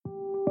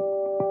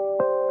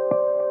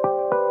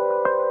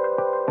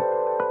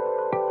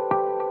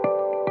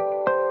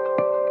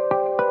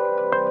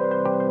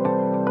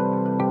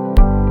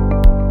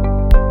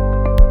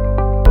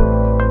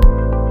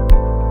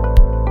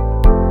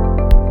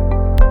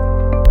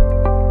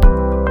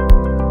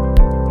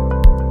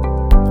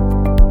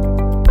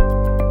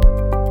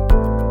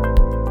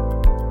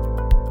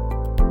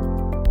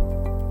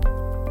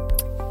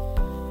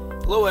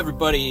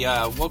everybody.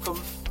 Welcome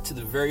to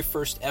the very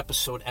first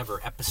episode ever,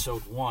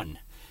 episode 1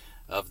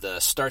 of the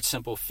Start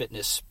Simple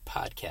Fitness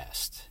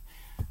podcast.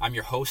 I'm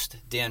your host,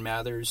 Dan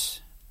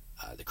Mathers,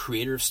 the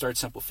creator of Start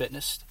Simple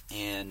Fitness,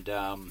 and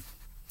on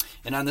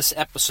this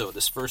episode,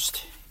 this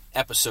first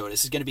episode,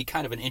 this is going to be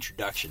kind of an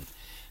introduction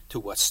to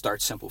what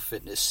Start Simple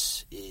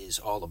Fitness is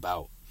all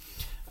about,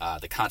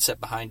 the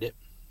concept behind it,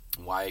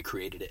 and why I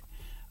created it.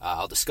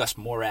 I'll discuss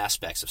more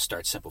aspects of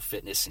Start Simple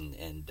Fitness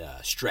and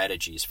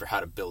strategies for how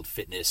to build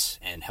fitness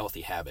and healthy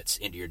habits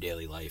into your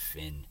daily life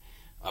in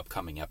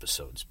upcoming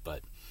episodes.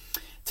 But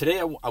today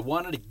I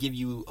wanted to give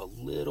you a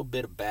little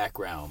bit of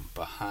background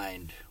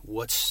behind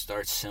what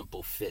Start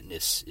Simple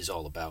Fitness is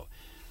all about.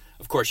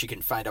 Of course, you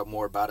can find out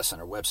more about us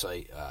on our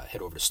website.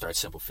 Head over to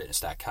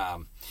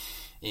startsimplefitness.com,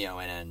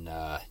 and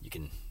you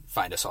can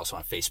find us also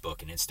on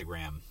Facebook and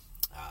Instagram.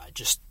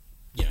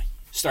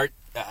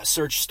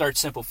 Search Start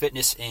Simple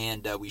Fitness,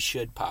 and we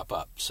should pop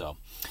up. So,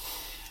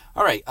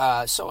 all right.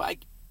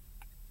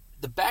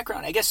 The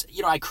background, I guess,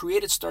 I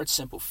created Start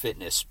Simple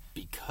Fitness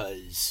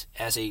because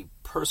as a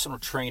personal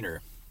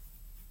trainer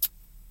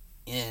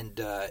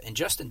and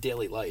just in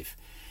daily life,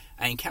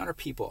 I encounter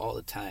people all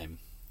the time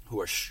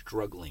who are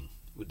struggling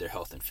with their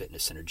health and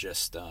fitness and are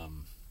just,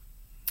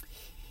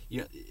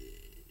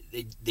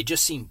 they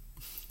just seem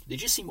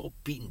all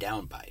beaten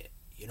down by it,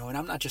 And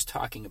I'm not just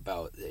talking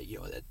about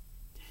that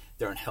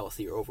they're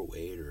unhealthy or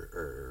overweight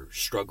or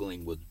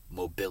struggling with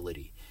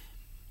mobility.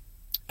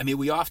 I mean,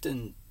 we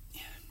often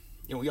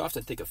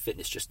think of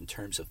fitness just in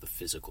terms of the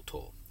physical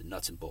toll, the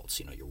nuts and bolts,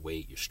 your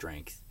weight, your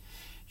strength,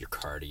 your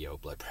cardio,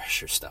 blood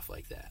pressure, stuff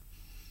like that.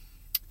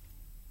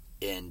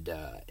 And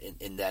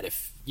that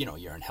if,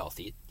 you're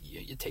unhealthy,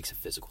 it takes a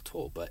physical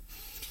toll. But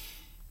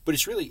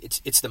it's really,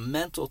 it's the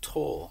mental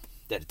toll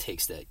that it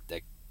takes that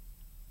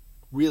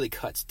really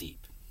cuts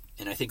deep.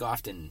 And I think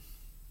often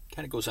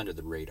kind of goes under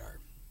the radar.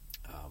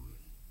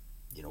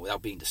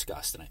 Without being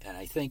discussed. And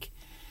I think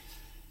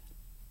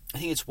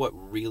it's what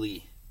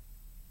really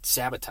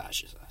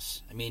sabotages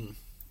us. I mean,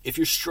 if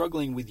you're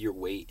struggling with your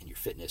weight and your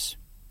fitness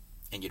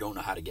and you don't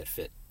know how to get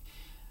fit,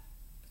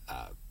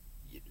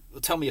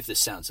 tell me if this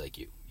sounds like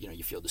you.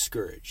 You feel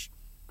discouraged,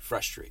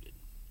 frustrated.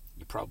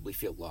 You probably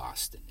feel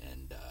lost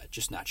and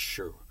just not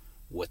sure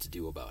what to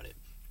do about it.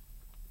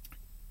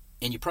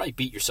 And you probably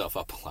beat yourself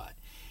up a lot.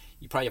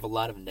 You probably have a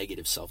lot of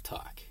negative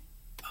self-talk.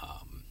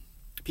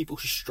 People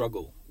who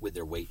struggle with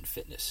their weight and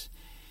fitness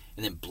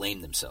and then blame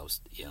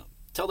themselves,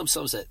 tell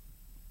themselves that,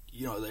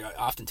 they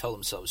often tell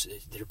themselves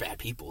they're bad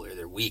people or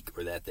they're weak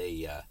or that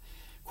they,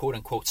 quote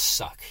unquote,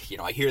 suck.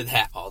 I hear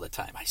that all the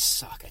time. I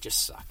suck. I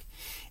just suck.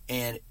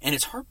 And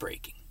it's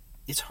heartbreaking.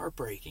 It's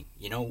heartbreaking.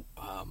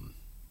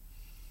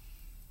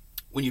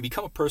 When you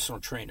become a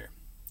personal trainer,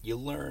 you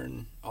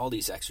learn all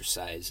these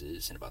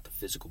exercises and about the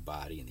physical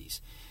body and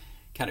these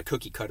kind of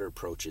cookie cutter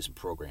approaches and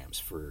programs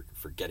for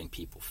getting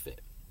people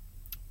fit.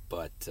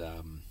 But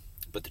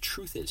the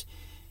truth is,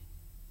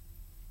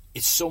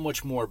 it's so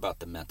much more about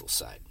the mental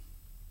side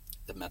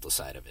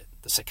of it,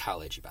 the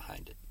psychology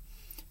behind it,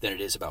 than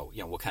it is about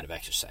what kind of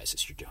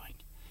exercises you're doing.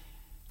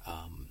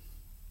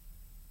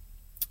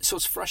 So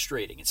it's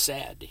frustrating and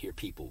sad to hear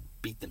people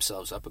beat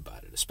themselves up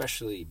about it,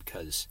 especially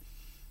because,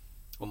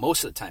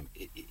 most of the time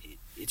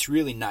it's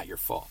really not your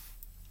fault.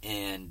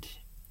 And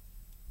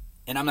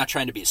I'm not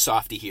trying to be a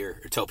softie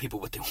here or tell people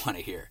what they want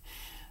to hear.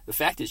 The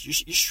fact is,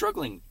 you're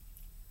struggling.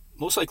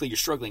 Most likely you're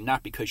struggling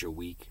not because you're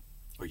weak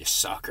or you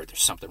suck or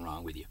there's something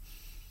wrong with you.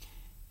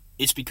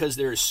 It's because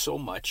there is so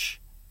much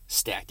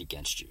stacked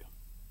against you.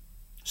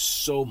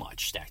 So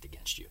much stacked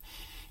against you.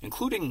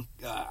 Including,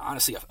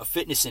 honestly, a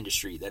fitness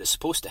industry that is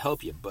supposed to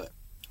help you but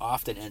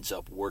often ends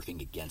up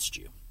working against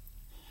you.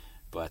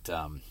 But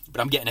I'm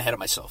getting ahead of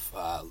myself.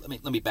 Let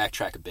me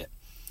backtrack a bit.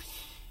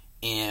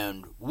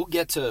 And we'll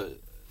get to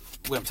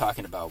what I'm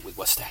talking about with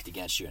what's stacked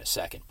against you in a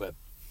second. But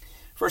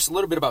first, a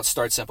little bit about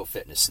Start Simple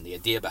Fitness, and the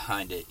idea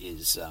behind it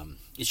is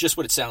it's just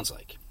what it sounds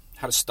like.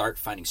 How to start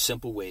finding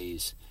simple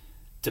ways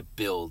to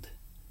build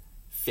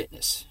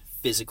fitness,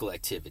 physical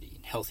activity,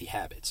 and healthy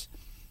habits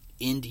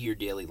into your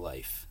daily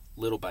life,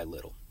 little by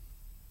little.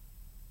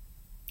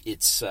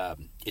 It's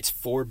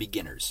for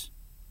beginners.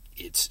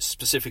 It's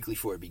specifically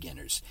for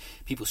beginners.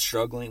 People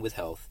struggling with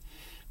health,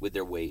 with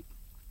their weight,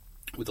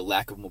 with a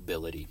lack of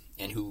mobility,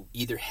 and who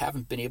either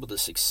haven't been able to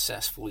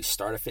successfully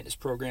start a fitness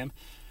program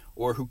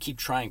or who keep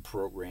trying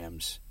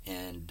programs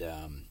and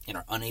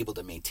are unable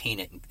to maintain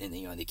it, and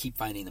they keep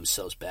finding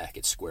themselves back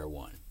at square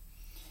one.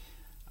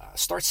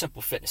 Start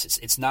Simple Fitness.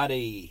 It's not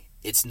a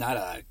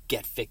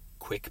get fit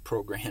quick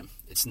program.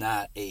 It's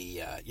not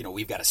a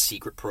we've got a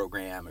secret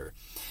program, or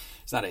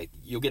it's not a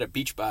you'll get a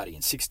beach body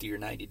in 60 or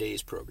 90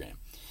 days program.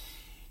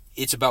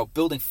 It's about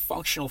building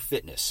functional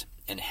fitness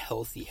and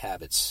healthy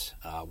habits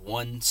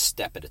one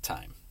step at a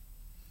time.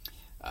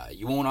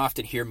 You won't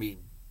often hear me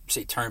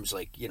say terms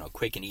like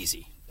quick and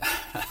easy.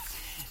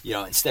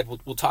 Instead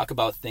we'll talk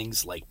about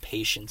things like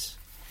patience.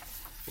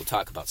 We'll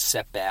talk about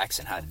setbacks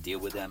and how to deal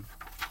with them.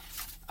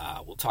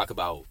 We'll talk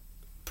about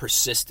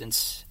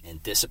persistence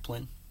and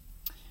discipline.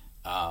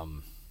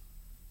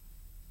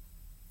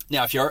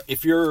 Now,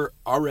 if you're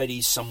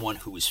already someone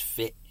who is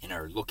fit and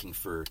are looking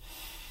for,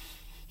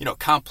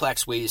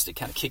 complex ways to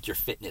kind of kick your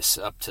fitness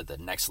up to the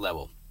next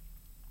level,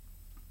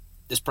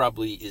 this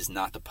probably is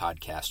not the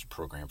podcast or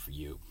program for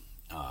you.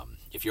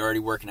 If you're already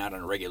working out on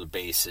a regular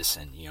basis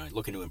and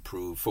looking to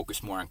improve,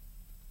 focus more on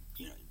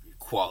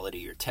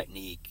quality or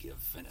technique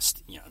of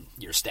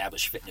your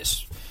established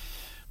fitness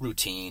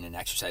routine and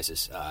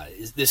exercises,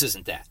 this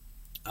isn't that.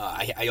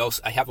 I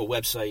have a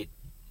website,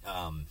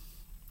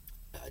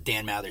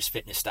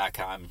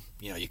 danmathersfitness.com.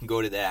 You can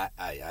go to that.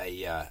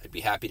 I'd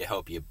be happy to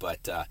help you.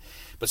 But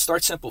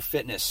Start Simple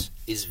Fitness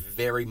is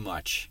very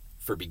much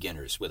for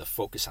beginners with a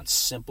focus on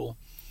simple,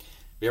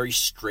 very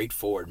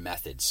straightforward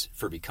methods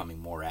for becoming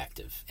more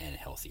active and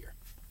healthier.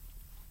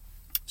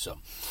 So,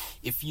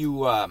 if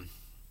you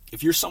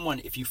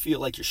feel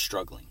like you're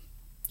struggling,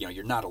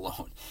 you're not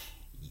alone.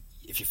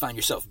 If you find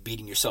yourself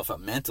beating yourself up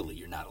mentally,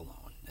 you're not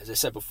alone. As I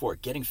said before,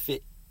 getting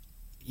fit,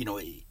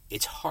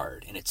 it's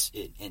hard, and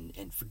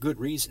and for good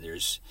reason.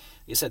 There's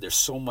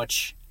so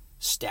much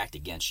stacked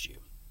against you.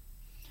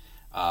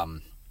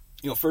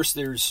 First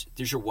there's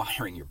your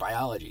wiring, your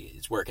biology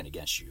is working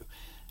against you.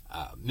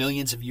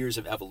 Millions of years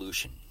of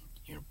evolution,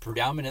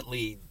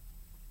 predominantly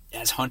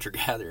as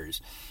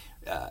hunter-gatherers,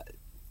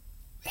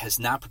 has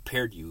not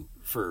prepared you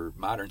for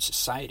modern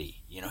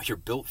society. You're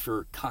built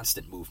for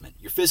constant movement.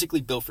 You're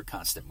physically built for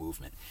constant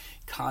movement,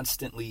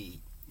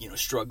 constantly,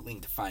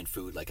 struggling to find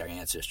food like our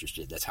ancestors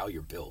did. That's how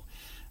you're built.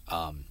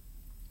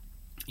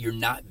 You're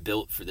not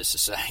built for this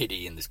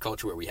society and this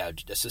culture where we have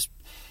this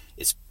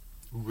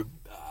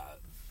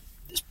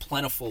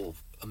plentiful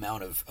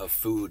amount of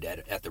food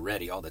at the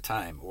ready all the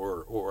time,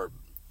 or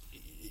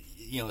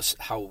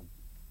how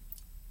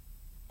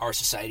our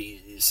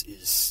society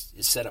is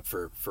set up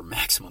for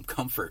maximum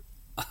comfort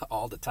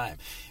all the time.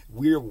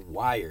 We're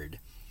wired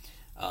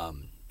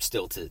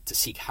still to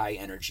seek high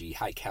energy,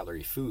 high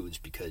calorie foods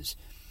because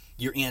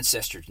your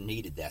ancestors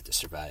needed that to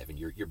survive, and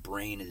your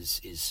brain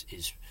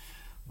is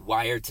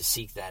wired to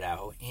seek that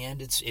out,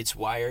 and it's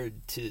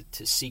wired to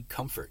seek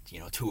comfort,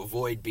 to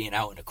avoid being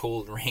out in a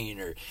cold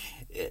rain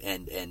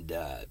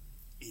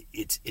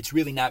it's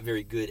really not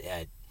very good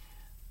at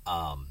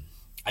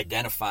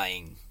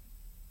identifying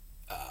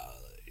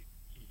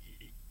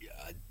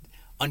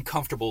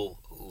uncomfortable,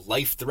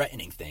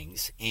 life-threatening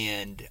things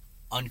and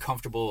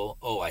uncomfortable,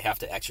 I have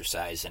to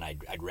exercise and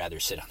I'd rather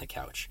sit on the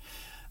couch.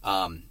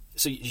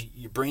 So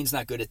your brain's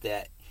not good at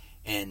that.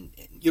 And,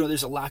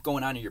 there's a lot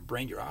going on in your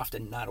brain you're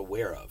often not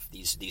aware of.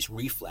 These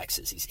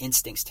reflexes, these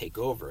instincts take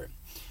over.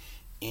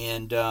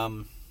 And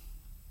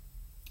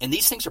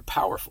these things are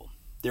powerful.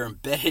 They're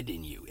embedded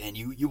in you, and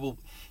you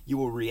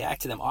will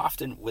react to them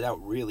often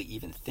without really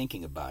even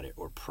thinking about it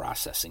or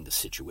processing the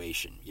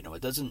situation.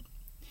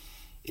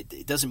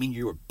 It doesn't mean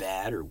you're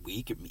bad or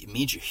weak. It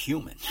means you're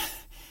human.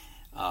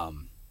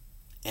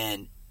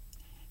 And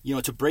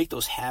to break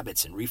those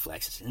habits and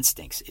reflexes,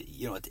 instincts,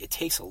 it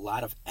takes a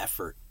lot of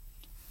effort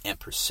and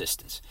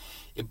persistence.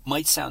 It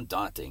might sound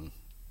daunting,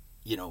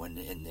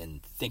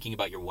 and thinking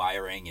about your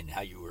wiring and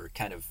how you were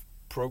kind of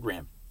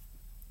programmed.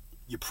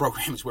 Your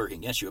program is working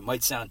against you. It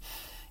might sound,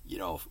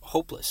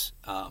 hopeless,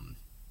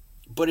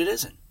 but it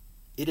isn't.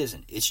 It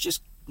isn't. It's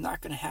just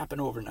not going to happen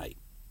overnight.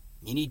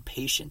 You need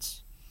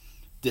patience,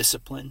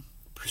 discipline,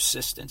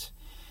 persistence.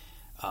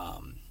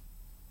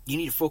 You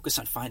need to focus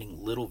on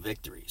finding little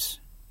victories.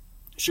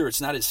 Sure,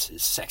 it's not as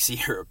sexy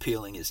or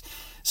appealing as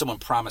someone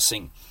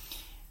promising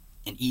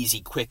an easy,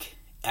 quick,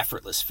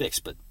 effortless fix,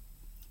 but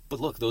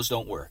look, those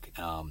don't work.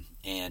 More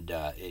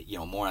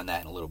on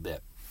that in a little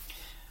bit.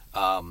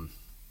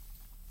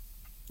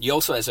 You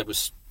also, as I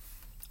was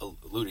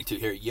alluding to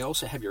here, you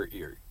also have your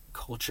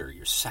culture,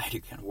 your society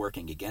kind of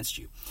working against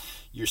you.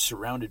 You're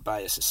surrounded by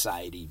a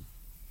society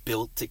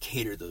built to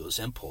cater to those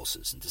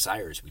impulses and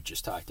desires we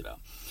just talked about.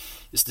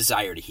 This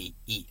desire to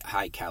eat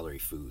high-calorie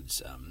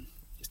foods,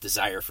 this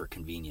desire for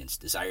convenience,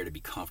 desire to be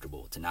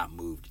comfortable, to not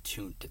move,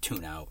 to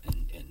tune out,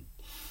 and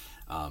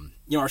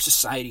our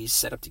society is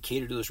set up to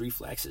cater to those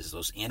reflexes,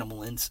 those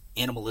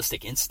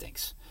animalistic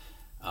instincts.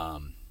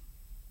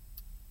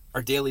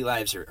 Our daily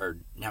lives are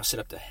now set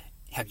up to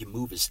have you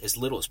move as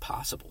little as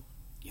possible.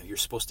 You're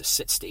supposed to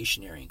sit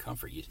stationary in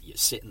comfort. You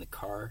sit in the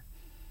car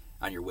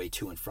on your way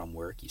to and from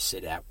work. You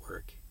sit at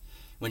work.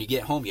 When you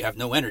get home, you have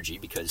no energy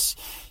because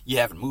you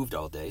haven't moved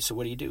all day. So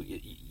what do?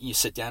 You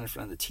sit down in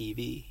front of the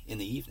TV in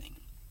the evening.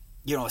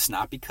 It's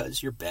not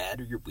because you're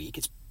bad or you're weak.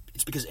 It's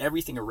because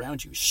everything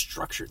around you is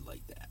structured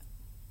like that.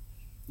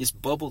 This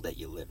bubble that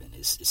you live in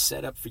is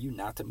set up for you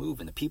not to move.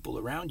 And the people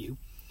around you,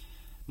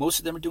 most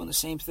of them are doing the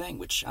same thing,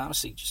 which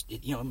honestly just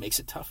makes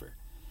it tougher.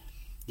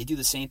 They do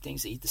the same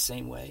things, they eat the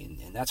same way,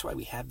 and that's why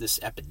we have this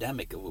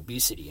epidemic of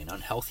obesity and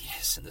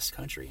unhealthiness in this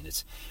country. And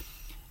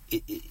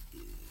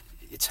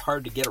it's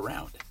hard to get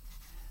around.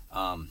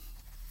 I'll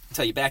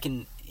tell you, back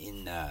in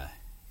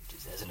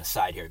just as an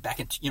aside here, back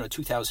in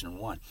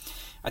 2001,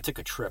 I took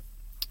a trip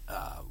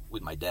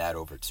with my dad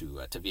over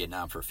to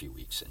Vietnam for a few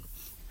weeks, and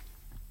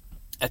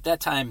at that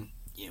time,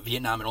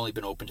 Vietnam had only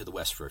been open to the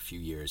West for a few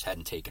years,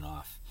 hadn't taken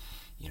off.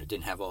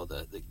 didn't have all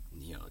the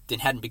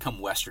hadn't become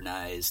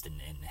westernized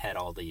and had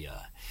all the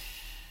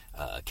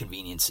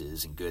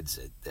conveniences and goods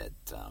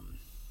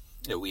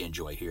that we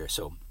enjoy here.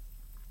 So,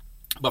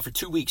 but for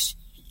 2 weeks,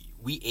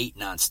 we ate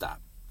nonstop,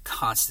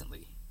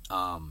 constantly.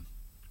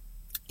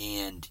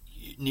 And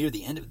near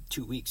the end of the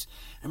 2 weeks,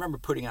 I remember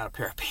putting on a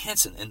pair of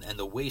pants and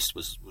the waist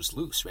was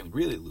loose. I mean,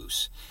 really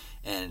loose.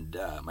 And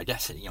my dad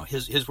said,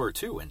 his were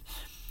too. And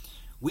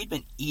we'd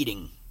been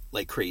eating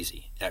like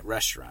crazy at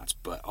restaurants,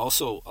 but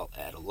also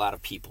at a lot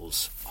of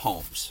people's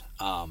homes.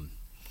 Back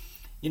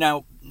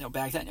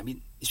then, I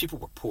mean, these people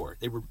were poor.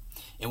 They were,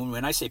 and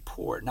when I say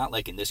poor, not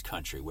like in this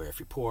country where if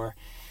you're poor,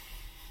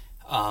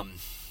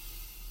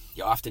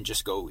 you often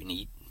just go and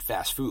eat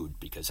fast food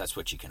because that's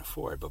what you can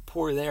afford. But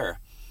poor there,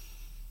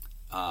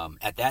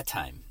 at that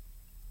time,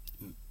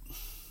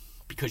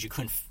 because you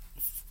couldn't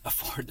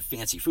afford the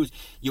fancy foods,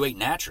 you ate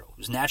natural. It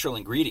was natural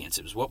ingredients.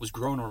 It was what was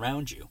grown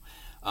around you,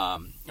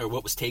 or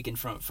what was taken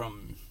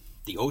from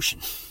the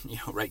ocean,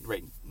 right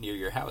near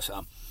your house.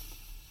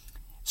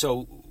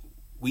 So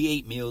we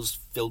ate meals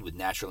filled with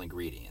natural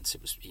ingredients.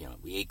 It was,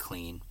 we ate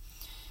clean,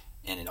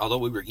 and although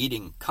we were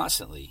eating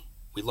constantly,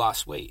 we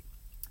lost weight.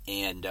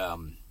 And I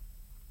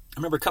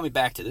remember coming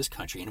back to this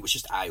country, and it was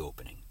just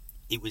eye-opening.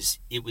 It was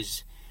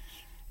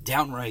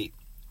downright.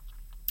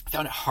 I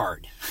found it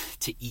hard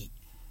to eat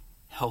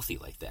healthy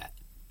like that.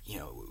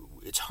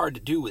 It's hard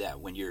to do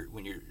that when you're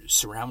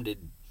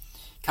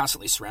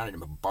constantly surrounded and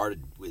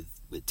bombarded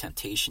with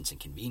temptations and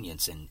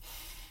convenience, and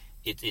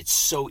it's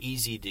so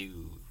easy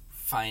to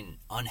find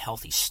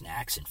unhealthy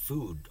snacks and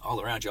food all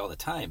around you all the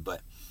time.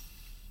 But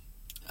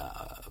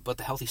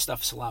the healthy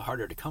stuff is a lot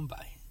harder to come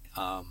by.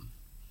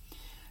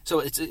 So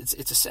it's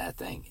a sad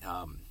thing.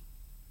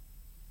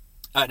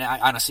 And I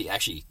honestly,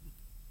 actually,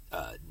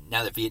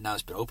 now that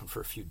Vietnam's been open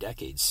for a few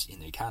decades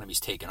and the economy's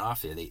taken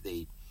off there,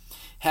 they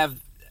have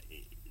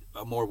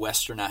a more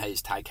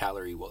westernized, high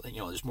calorie. Well,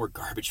 there's more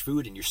garbage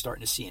food, and you're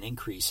starting to see an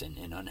increase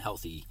in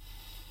unhealthy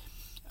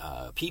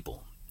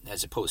people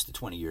as opposed to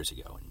 20 years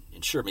ago.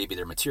 And sure, maybe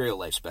their material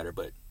life's better,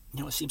 but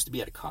it seems to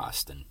be at a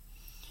cost, and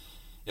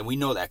we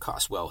know that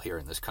cost well here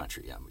in this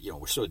country.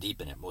 We're so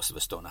deep in it, most of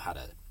us don't know how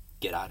to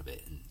get out of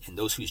it, and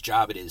those whose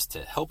job it is to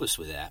help us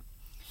with that,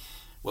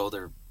 well,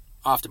 they're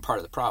often part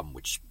of the problem,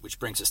 which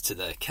brings us to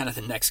the kind of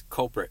the next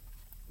culprit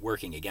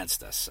working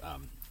against us,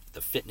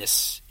 the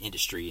fitness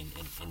industry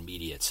and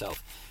media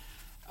itself.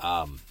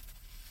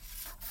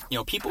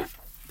 People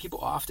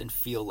often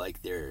feel like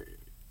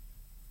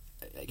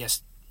I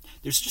guess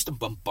there's just a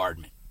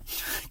bombardment,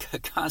 a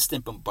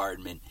constant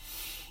bombardment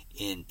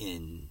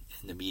in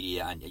the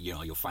media, and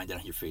you'll find it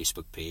on your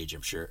Facebook page,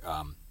 I'm sure,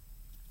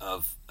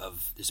 of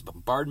this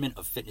bombardment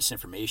of fitness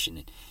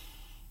information,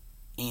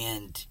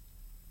 and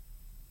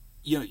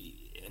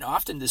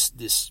often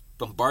this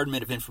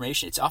bombardment of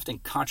information, it's often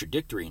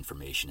contradictory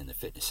information in the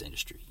fitness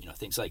industry.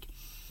 Things like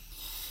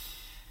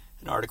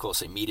an article will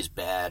say meat is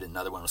bad,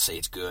 another one will say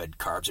it's good,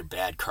 carbs are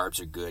bad,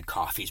 carbs are good,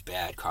 coffee's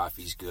bad,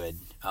 coffee's good,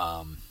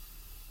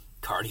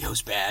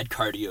 cardio's bad,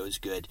 cardio's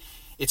good.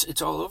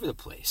 It's all over the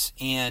place,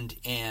 and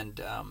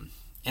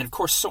of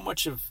course, so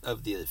much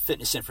of the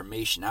fitness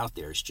information out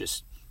there is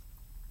just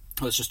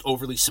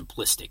overly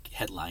simplistic,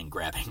 headline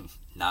grabbing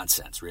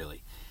nonsense,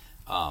 really.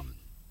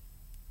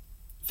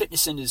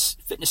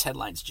 Fitness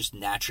headlines just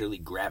naturally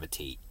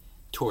gravitate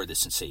toward the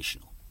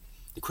sensational,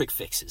 the quick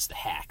fixes, the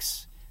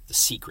hacks, the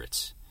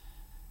secrets.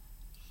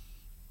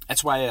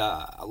 That's why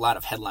a lot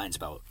of headlines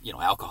about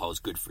alcohol is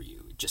good for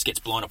you, it just gets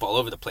blown up all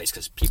over the place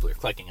because people are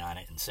clicking on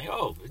it and saying,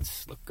 "Oh,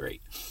 it's look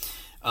great,"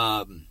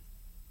 or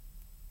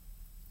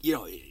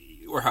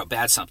how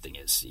bad something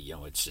is.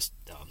 It's just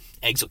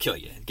eggs will kill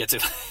you. It gets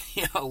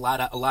a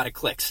lot of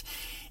clicks,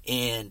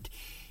 and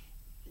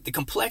the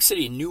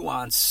complexity and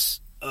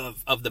nuance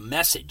of the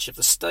message of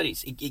the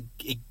studies,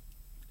 it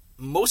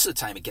most of the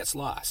time it gets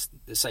lost.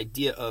 This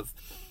idea of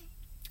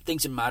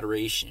things in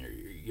moderation,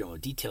 or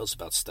details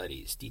about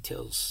studies,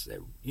 details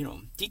that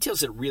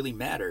really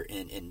matter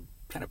and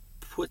kind of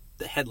put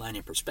the headline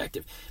in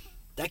perspective,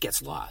 that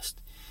gets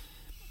lost.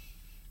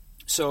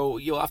 So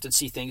you'll often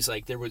see things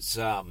like there was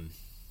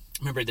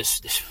remember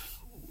this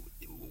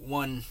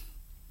one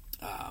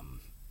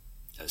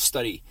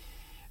study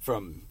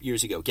from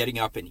years ago, getting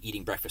up and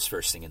eating breakfast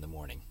first thing in the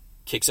morning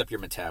kicks up your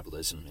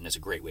metabolism and is a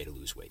great way to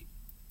lose weight.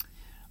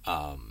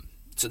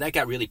 So that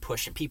got really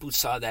pushed, and people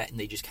saw that and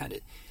they just kind of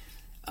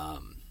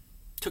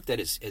took that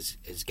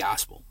as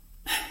gospel,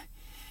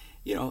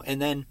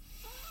 and then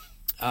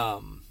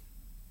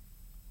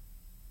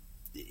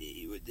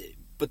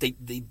but they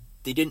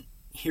didn't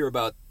hear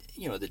about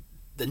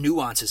the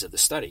nuances of the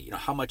study.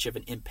 How much of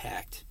an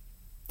impact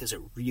does it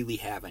really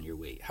have on your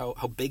weight? How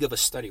big of a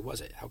study was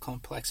it? How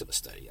complex of a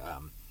study?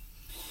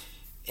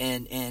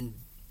 And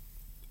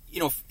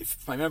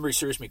if my memory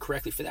serves me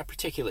correctly, for that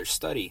particular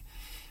study,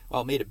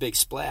 while it made a big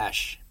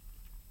splash,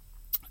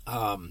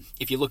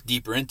 if you look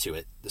deeper into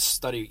it, the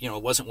study,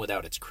 it wasn't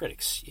without its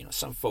critics.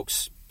 Some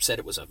folks said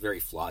it was a very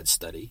flawed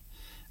study,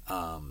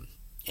 and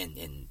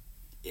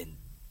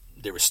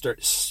there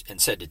was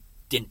and said it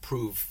didn't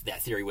prove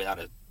that theory without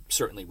a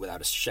certainly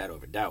without a shadow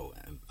of a doubt.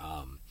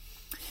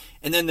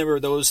 And then there were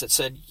those that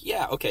said,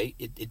 yeah, okay,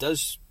 it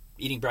does,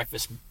 eating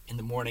breakfast in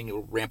the morning, it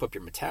will ramp up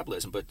your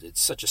metabolism, but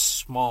it's such a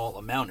small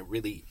amount, it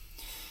really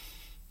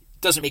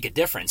doesn't make a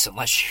difference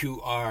unless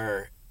you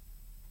are,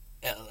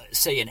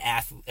 say,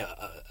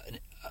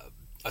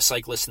 a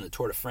cyclist in the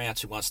Tour de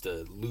France who wants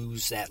to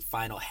lose that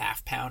final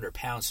half pound or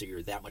pound so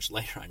you're that much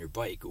lighter on your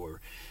bike,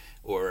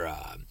 or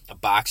a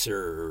boxer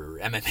or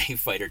MMA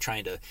fighter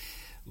trying to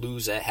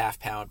lose that half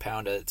pound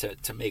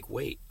to make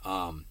weight.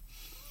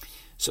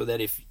 So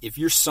that if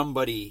you're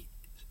somebody,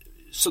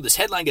 so this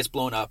headline gets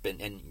blown up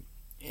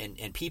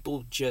and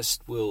people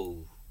just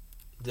they'll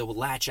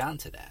latch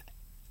onto that.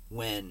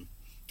 When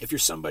if you're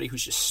somebody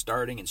who's just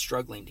starting and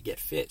struggling to get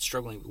fit,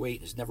 struggling with weight,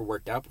 and has never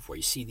worked out before,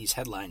 you see these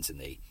headlines and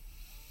they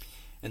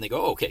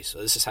go, oh, okay, so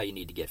this is how you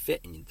need to get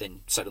fit, and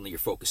then suddenly you're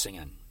focusing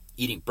on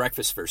eating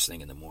breakfast first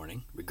thing in the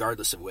morning,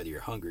 regardless of whether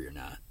you're hungry or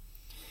not.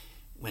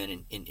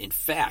 When in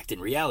fact, in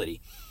reality,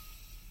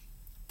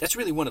 that's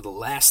really one of the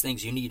last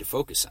things you need to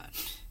focus on,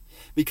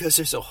 because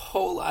there's a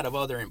whole lot of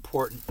other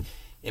important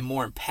and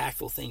more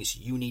impactful things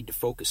you need to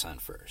focus on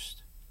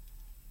first.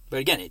 But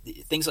again,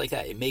 things like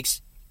that, it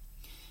makes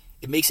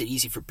it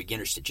easy for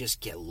beginners to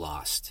just get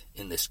lost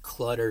in this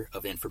clutter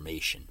of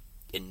information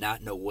and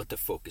not know what to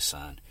focus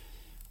on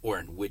or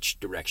in which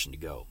direction to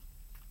go.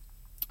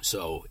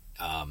 So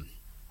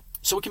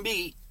it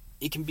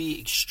can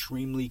be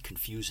extremely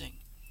confusing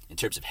in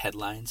terms of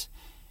headlines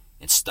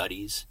and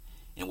studies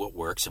and what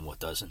works and what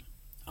doesn't.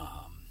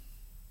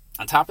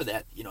 On top of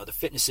that, the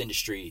fitness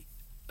industry,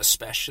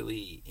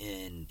 especially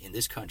in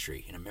this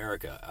country, in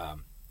America,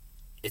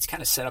 it's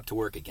kind of set up to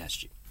work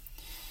against you.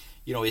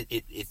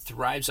 It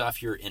thrives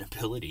off your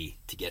inability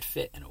to get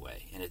fit in a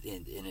way, and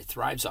it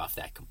thrives off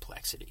that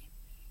complexity.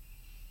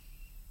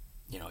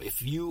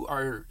 If you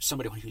are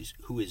somebody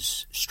who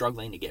is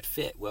struggling to get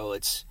fit, well,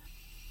 that's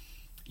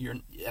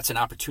an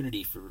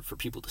opportunity for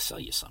people to sell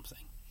you something.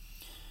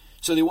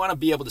 So they want to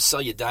be able to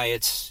sell you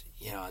diets.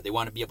 They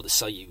want to be able to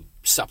sell you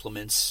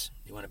supplements.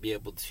 They want to be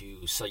able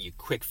to sell you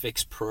quick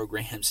fix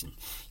programs and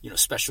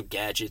special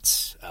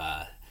gadgets.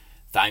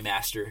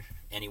 ThighMaster,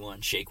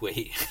 anyone, shake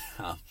weight.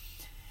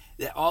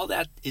 All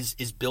that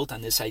is built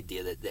on this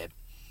idea that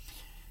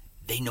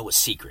they know a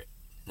secret,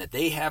 that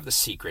they have the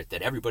secret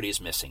that everybody is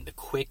missing, the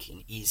quick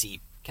and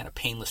easy, kind of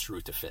painless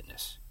route to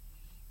fitness.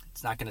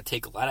 It's not going to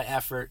take a lot of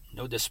effort,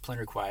 no discipline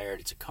required.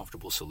 It's a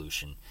comfortable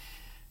solution.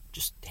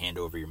 Just hand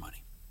over your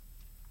money.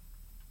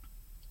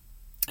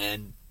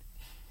 And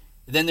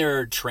then there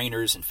are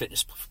trainers and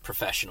fitness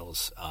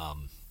professionals,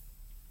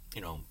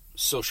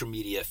 social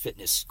media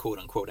fitness quote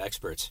unquote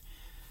experts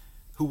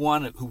who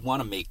want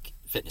to make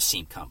fitness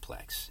seem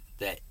complex.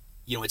 That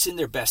it's in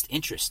their best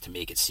interest to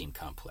make it seem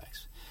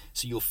complex.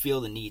 So you'll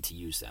feel the need to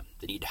use them,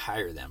 the need to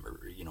hire them,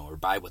 or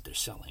buy what they're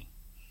selling.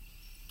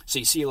 So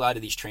you see a lot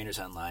of these trainers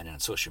online and on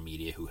social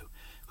media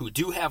who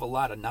do have a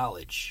lot of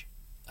knowledge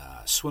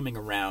swimming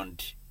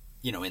around,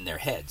 in their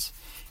heads,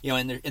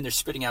 and they're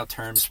spitting out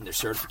terms from their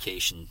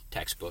certification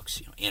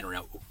textbooks,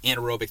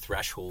 anaerobic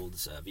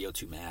thresholds,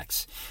 VO2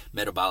 max,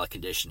 metabolic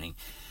conditioning,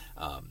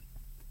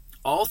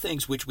 all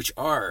things which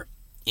are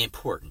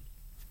important,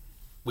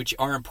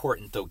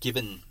 though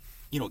given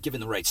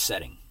the right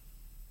setting,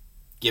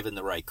 given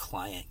the right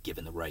client,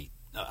 given the right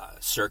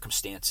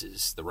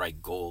circumstances, the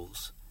right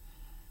goals.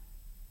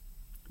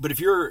 But if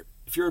you're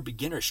a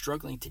beginner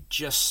struggling to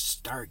just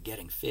start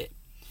getting fit,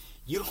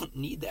 you don't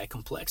need that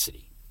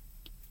complexity.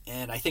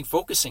 And I think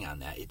focusing on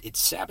that, it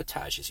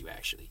sabotages you,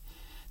 actually.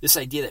 This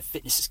idea that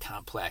fitness is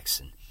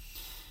complex.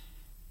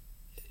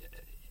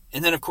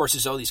 And then, of course,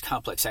 there's all these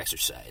complex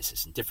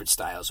exercises and different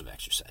styles of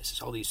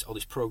exercises, all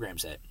these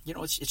programs that,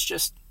 it's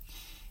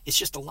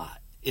just a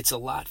lot. It's a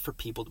lot for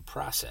people to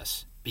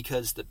process,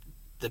 because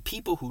the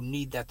people who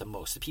need that the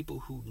most, the people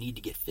who need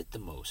to get fit the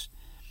most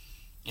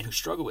and who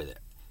struggle with it,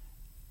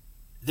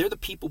 they're the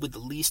people with the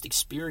least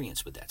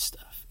experience with that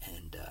stuff.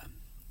 And,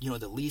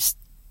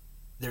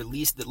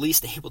 they're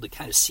least able to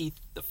kind of see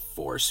the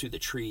forest through the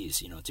trees,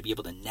 to be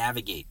able to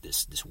navigate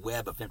this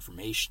web of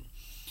information.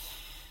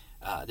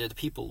 They're the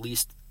people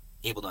least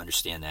able to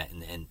understand that,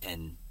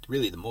 and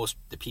really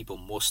the people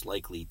most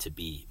likely to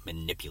be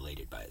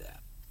manipulated by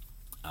that.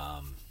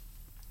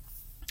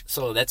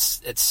 So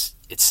it's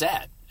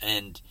sad.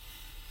 And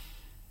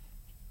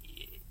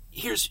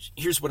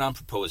here's what I'm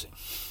proposing.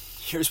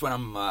 Here's what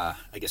I'm,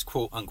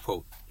 quote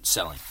unquote,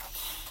 selling.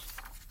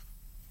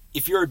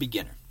 If you're a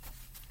beginner,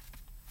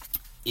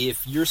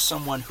 if you're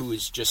someone who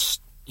is just,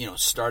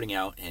 starting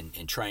out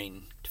and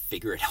trying to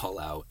figure it all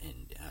out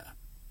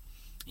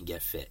and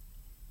get fit,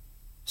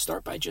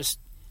 start by just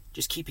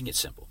keeping it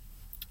simple.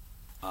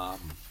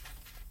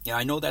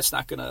 I know that's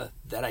not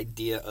that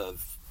idea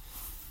of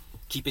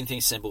keeping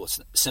things simple.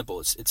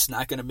 It's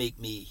not gonna make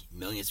me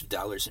millions of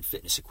dollars in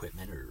fitness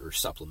equipment or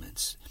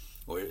supplements,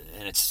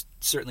 and it's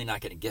certainly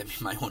not gonna get me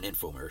my own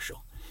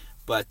infomercial.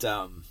 But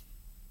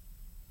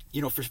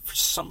for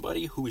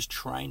somebody who is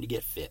trying to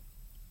get fit,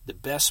 the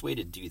best way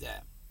to do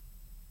that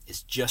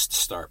is just to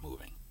start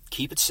moving.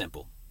 Keep it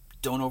simple.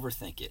 Don't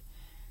overthink it.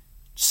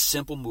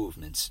 simple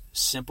movements,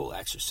 simple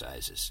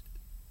exercises,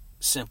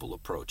 simple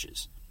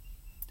approaches,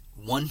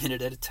 1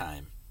 minute at a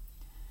time.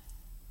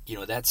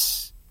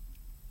 That's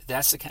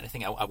the kind of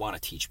thing I want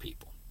to teach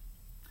people.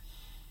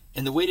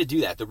 And the way to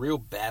do that, the real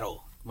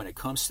battle when it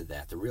comes to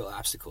that, the real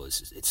obstacle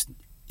is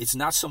it's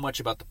not so much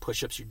about the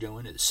push-ups you're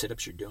doing or the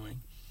sit-ups you're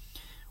doing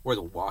or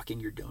the walking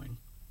you're doing.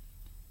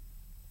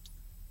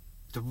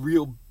 The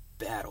real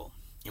battle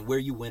and where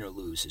you win or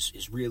lose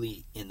is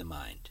really in the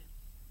mind.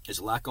 There's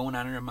a lot going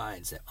on in our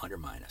minds that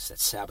undermine us, that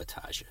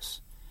sabotage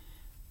us,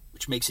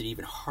 which makes it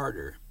even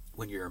harder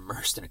when you're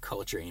immersed in a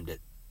culture aimed at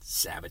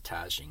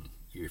sabotaging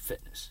your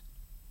fitness.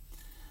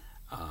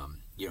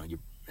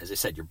 As I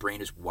said, your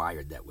brain is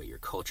wired that way. Your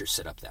culture's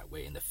set up that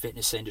way. And the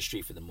fitness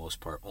industry, for the most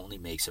part, only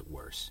makes it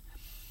worse.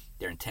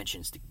 Their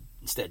intention is to,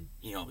 instead,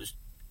 is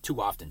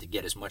too often to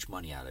get as much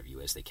money out of you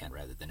as they can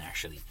rather than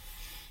actually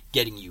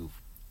getting you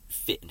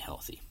fit and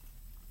healthy.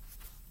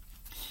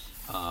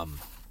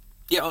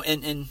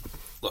 And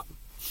look,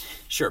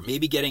 sure,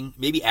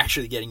 maybe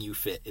actually getting you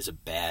fit is a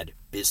bad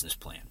business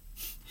plan.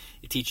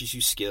 It teaches you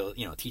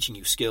teaching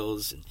you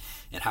skills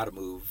and how to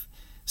move.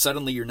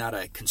 Suddenly you're not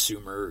a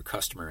consumer or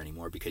customer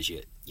anymore because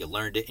you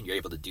learned it and you're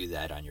able to do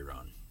that on your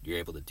own. You're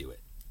able to do it.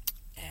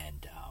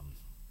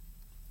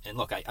 And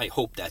look, I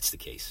hope that's the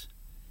case.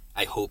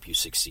 I hope you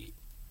succeed.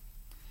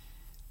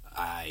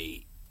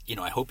 I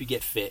hope you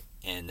get fit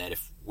and that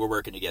if we're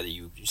working together,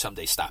 you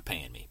someday stop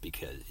paying me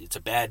because it's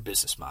a bad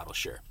business model,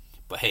 sure.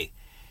 But hey,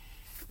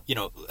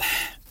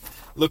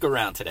 look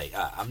around today.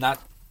 I'm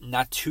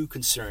not too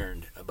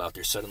concerned about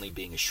there suddenly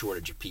being a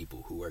shortage of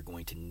people who are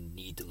going to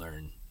need to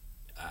learn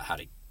how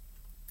to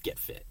get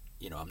fit.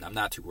 I'm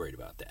not too worried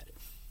about that.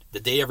 The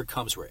day ever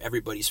comes where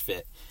everybody's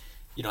fit,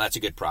 that's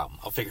a good problem.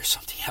 I'll figure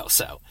something else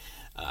out.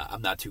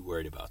 I'm not too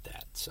worried about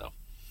that. So,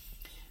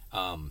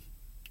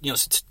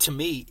 to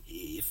me,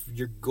 if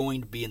you're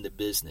going to be in the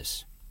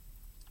business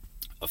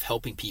of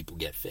helping people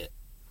get fit,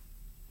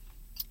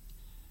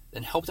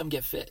 then help them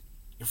get fit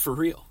for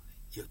real.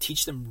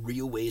 Teach them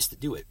real ways to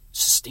do it,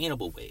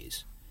 sustainable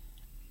ways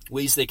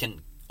they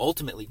can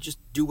ultimately just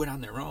do it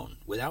on their own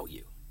without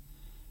you.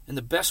 And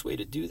the best way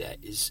to do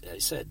that is, as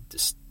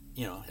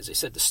I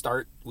said, to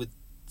start with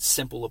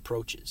simple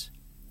approaches,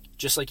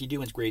 just like you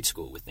do in grade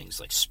school with things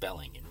like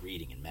spelling and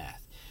reading and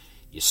math.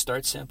 You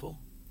start simple,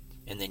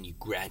 and then you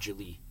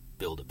gradually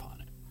build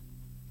upon it.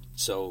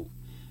 So,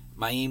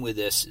 my aim with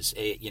this is,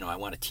 I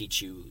want to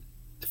teach you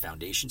the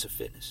foundations of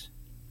fitness,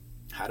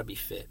 how to be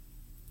fit,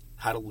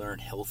 how to learn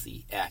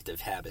healthy,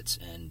 active habits,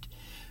 and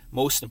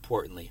most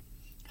importantly,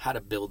 how to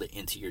build it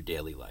into your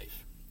daily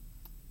life.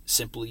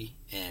 Simply,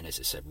 and as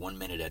I said, 1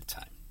 minute at a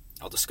time.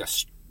 I'll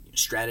discuss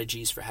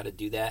strategies for how to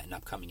do that in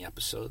upcoming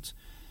episodes.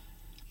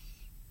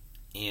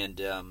 And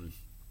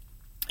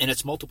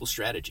it's multiple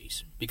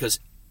strategies because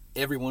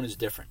everyone is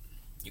different.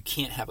 You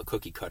can't have a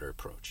cookie cutter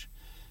approach.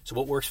 So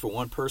what works for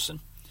one person,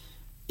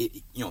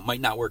 it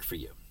might not work for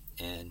you,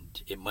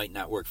 and it might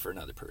not work for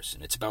another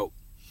person. It's about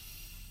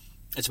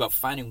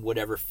finding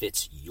whatever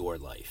fits your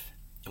life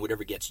and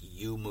whatever gets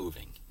you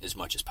moving as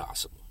much as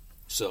possible.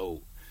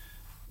 So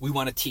we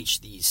want to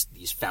teach these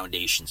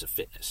foundations of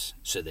fitness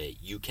so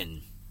that you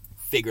can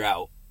figure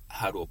out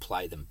how to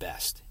apply them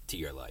best to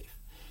your life.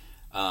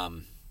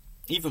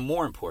 Even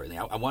more importantly,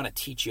 I want to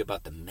teach you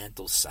about the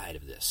mental side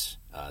of this,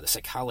 the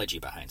psychology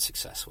behind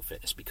successful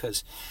fitness,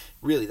 because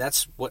really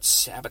that's what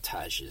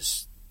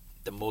sabotages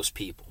the most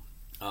people.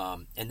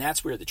 And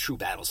that's where the true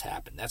battles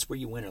happen. That's where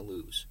you win or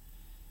lose.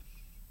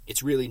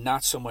 It's really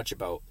not so much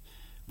about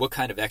what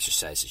kind of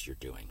exercises you're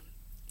doing.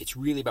 It's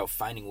really about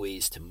finding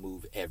ways to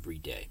move every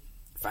day.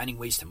 Finding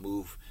ways to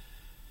move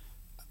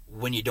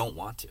when you don't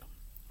want to.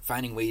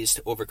 Finding ways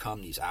to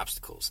overcome these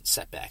obstacles and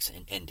setbacks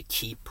and to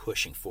keep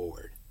pushing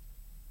forward.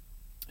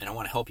 And I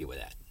want to help you with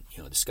that.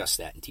 Discuss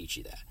that and teach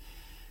you that.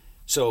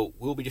 So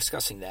we'll be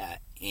discussing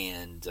that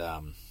and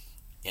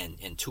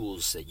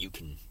tools that you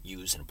can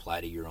use and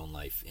apply to your own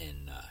life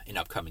in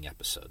upcoming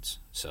episodes.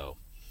 So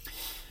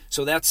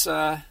that's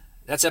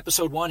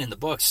episode 1 in the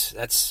books.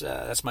 That's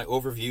my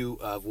overview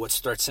of what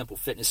Start Simple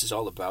Fitness is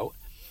all about.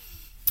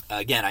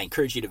 Again, I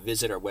encourage you to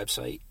visit our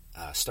website,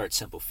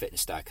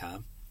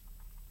 startsimplefitness.com.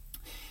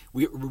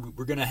 We're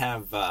going to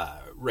have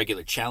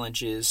regular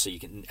challenges, so you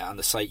can on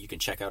the site you can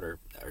check out our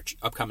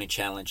upcoming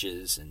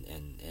challenges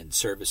and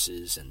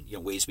services and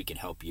ways we can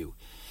help you.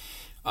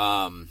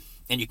 And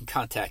you can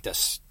contact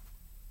us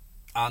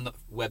on the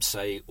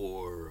website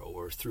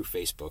or through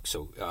Facebook.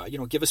 So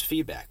give us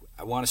feedback.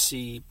 I want to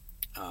see.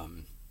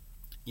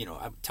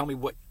 Tell me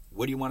what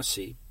do you want to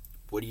see?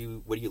 What do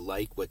you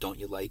like? What don't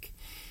you like?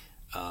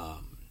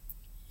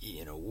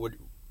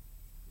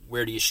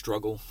 Where do you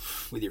struggle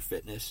with your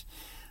fitness?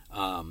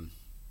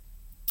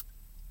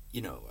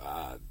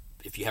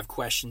 If you have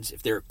questions,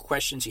 if there are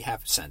questions you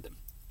have, send them.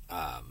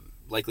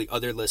 Likely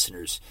other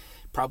listeners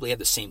probably have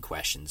the same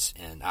questions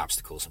and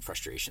obstacles and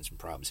frustrations and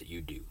problems that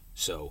you do.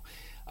 So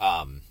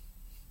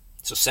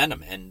send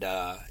them, and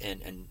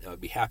I'd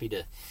be happy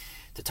to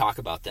talk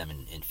about them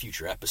in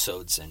future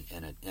episodes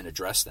and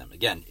address them.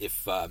 Again,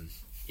 if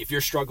if you're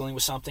struggling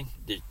with something,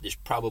 there's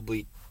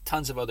probably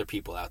tons of other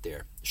people out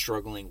there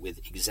struggling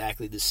with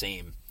exactly the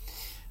same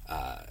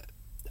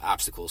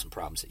obstacles and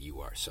problems that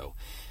you are. So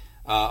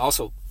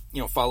also,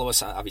 follow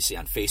us obviously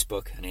on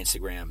Facebook and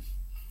Instagram.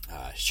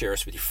 Share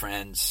us with your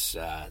friends.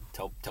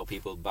 Tell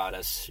people about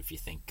us if you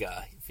think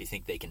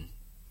they can,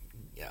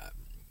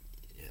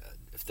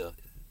 if they'll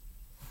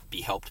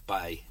be helped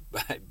by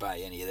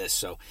any of this.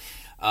 So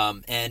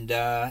so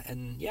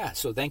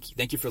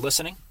thank you for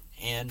listening,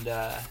 and take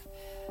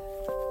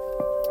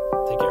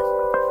care.